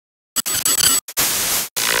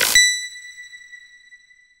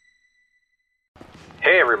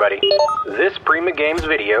Hey everybody, this Prima Games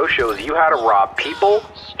video shows you how to rob people,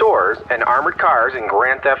 stores, and armored cars in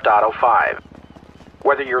Grand Theft Auto 5.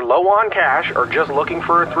 Whether you're low on cash or just looking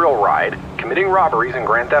for a thrill ride, committing robberies in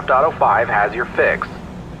Grand Theft Auto 5 has your fix.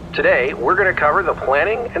 Today, we're going to cover the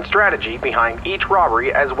planning and strategy behind each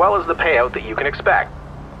robbery as well as the payout that you can expect.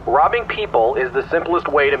 Robbing people is the simplest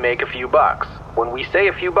way to make a few bucks. When we say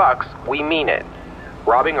a few bucks, we mean it.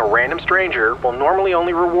 Robbing a random stranger will normally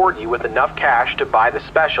only reward you with enough cash to buy the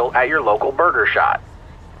special at your local burger shop.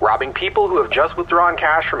 Robbing people who have just withdrawn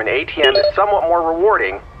cash from an ATM is somewhat more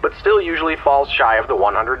rewarding, but still usually falls shy of the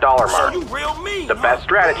 $100 mark. The best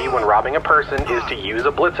strategy when robbing a person is to use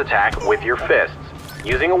a blitz attack with your fists.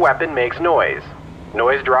 Using a weapon makes noise.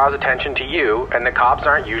 Noise draws attention to you, and the cops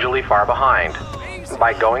aren't usually far behind.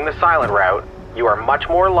 By going the silent route, you are much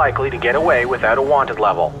more likely to get away without a wanted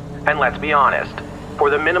level. And let's be honest, for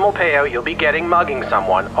the minimal payout you'll be getting mugging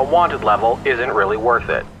someone, a wanted level isn't really worth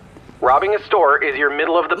it. Robbing a store is your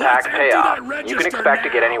middle-of-the-pack payoff. You can expect to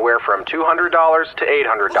get anywhere from $200 to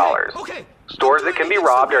 $800. Stores that can be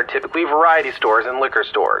robbed are typically variety stores and liquor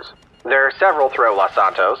stores. There are several throughout Los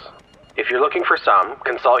Santos. If you're looking for some,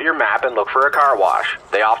 consult your map and look for a car wash.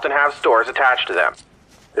 They often have stores attached to them.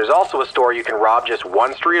 There's also a store you can rob just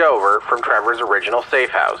one street over from Trevor's original safe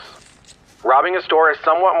house. Robbing a store is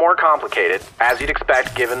somewhat more complicated, as you'd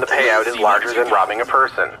expect given the payout is larger than robbing a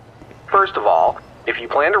person. First of all, if you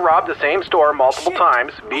plan to rob the same store multiple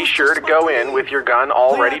times, be sure to go in with your gun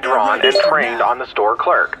already drawn and trained on the store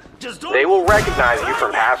clerk. They will recognize you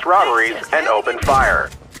from past robberies and open fire.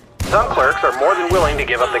 Some clerks are more than willing to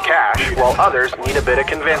give up the cash, while others need a bit of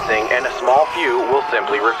convincing and a small few will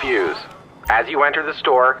simply refuse. As you enter the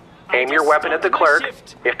store, aim your weapon at the clerk.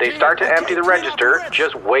 If they start to empty the register,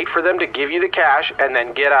 just wait for them to give you the cash and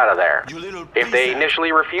then get out of there. If they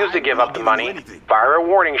initially refuse to give up the money, fire a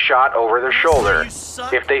warning shot over their shoulder.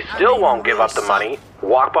 If they still won't give up the money,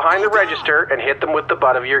 walk behind the register and hit them with the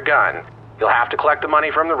butt of your gun. You'll have to collect the money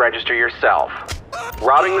from the register yourself.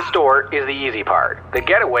 Robbing the store is the easy part. The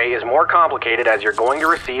getaway is more complicated as you're going to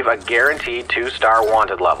receive a guaranteed 2-star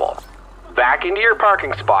wanted level. Back into your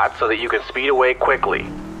parking spot so that you can speed away quickly.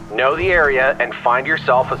 Know the area and find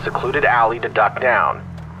yourself a secluded alley to duck down.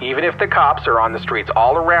 Even if the cops are on the streets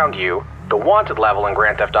all around you, the wanted level in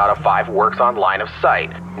Grand Theft Auto 5 works on line of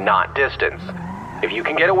sight, not distance. If you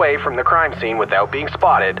can get away from the crime scene without being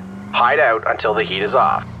spotted, hide out until the heat is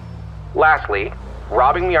off. Lastly,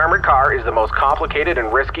 robbing the armored car is the most complicated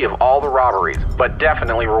and risky of all the robberies, but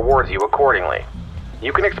definitely rewards you accordingly.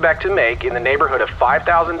 You can expect to make in the neighborhood of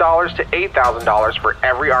 $5,000 to $8,000 for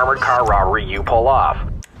every armored car robbery you pull off.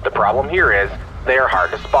 The problem here is, they are hard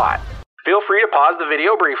to spot. Feel free to pause the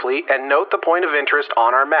video briefly and note the point of interest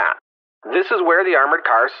on our map. This is where the armored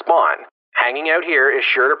cars spawn. Hanging out here is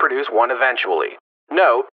sure to produce one eventually.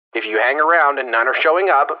 Note, if you hang around and none are showing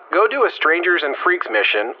up, go do a Strangers and Freaks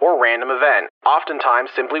mission or random event. Oftentimes,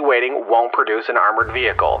 simply waiting won't produce an armored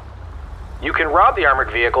vehicle. You can rob the armored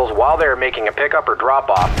vehicles while they are making a pickup or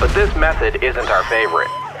drop-off, but this method isn't our favorite.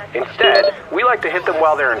 Instead, we like to hit them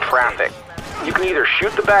while they're in traffic. You can either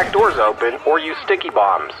shoot the back doors open or use sticky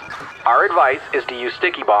bombs. Our advice is to use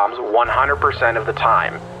sticky bombs 100% of the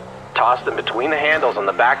time. Toss them between the handles on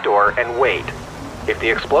the back door and wait. If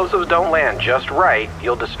the explosives don't land just right,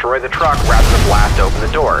 you'll destroy the truck rather than blast open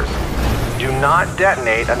the doors. Do not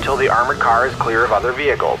detonate until the armored car is clear of other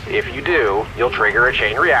vehicles. If you do, you'll trigger a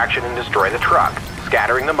chain reaction and destroy the truck,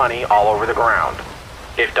 scattering the money all over the ground.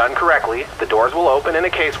 If done correctly, the doors will open and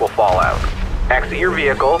a case will fall out. Exit your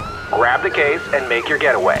vehicle, grab the case, and make your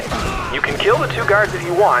getaway. You can kill the 2 guards if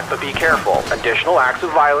you want, but be careful. Additional acts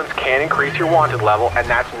of violence can increase your wanted level, and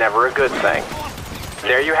that's never a good thing.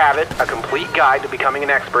 There you have it, a complete guide to becoming an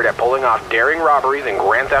expert at pulling off daring robberies in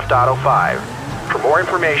Grand Theft Auto 5. For more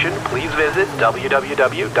information, please visit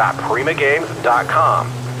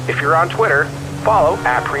www.primagames.com. If you're on Twitter, follow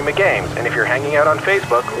 @PrimaGames, and if you're hanging out on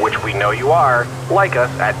Facebook, which we know you are, like us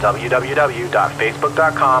at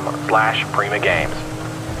www.facebook.com/PrimaGames.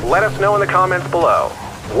 Let us know in the comments below.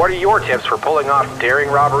 What are your tips for pulling off daring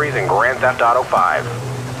robberies in Grand Theft Auto 5?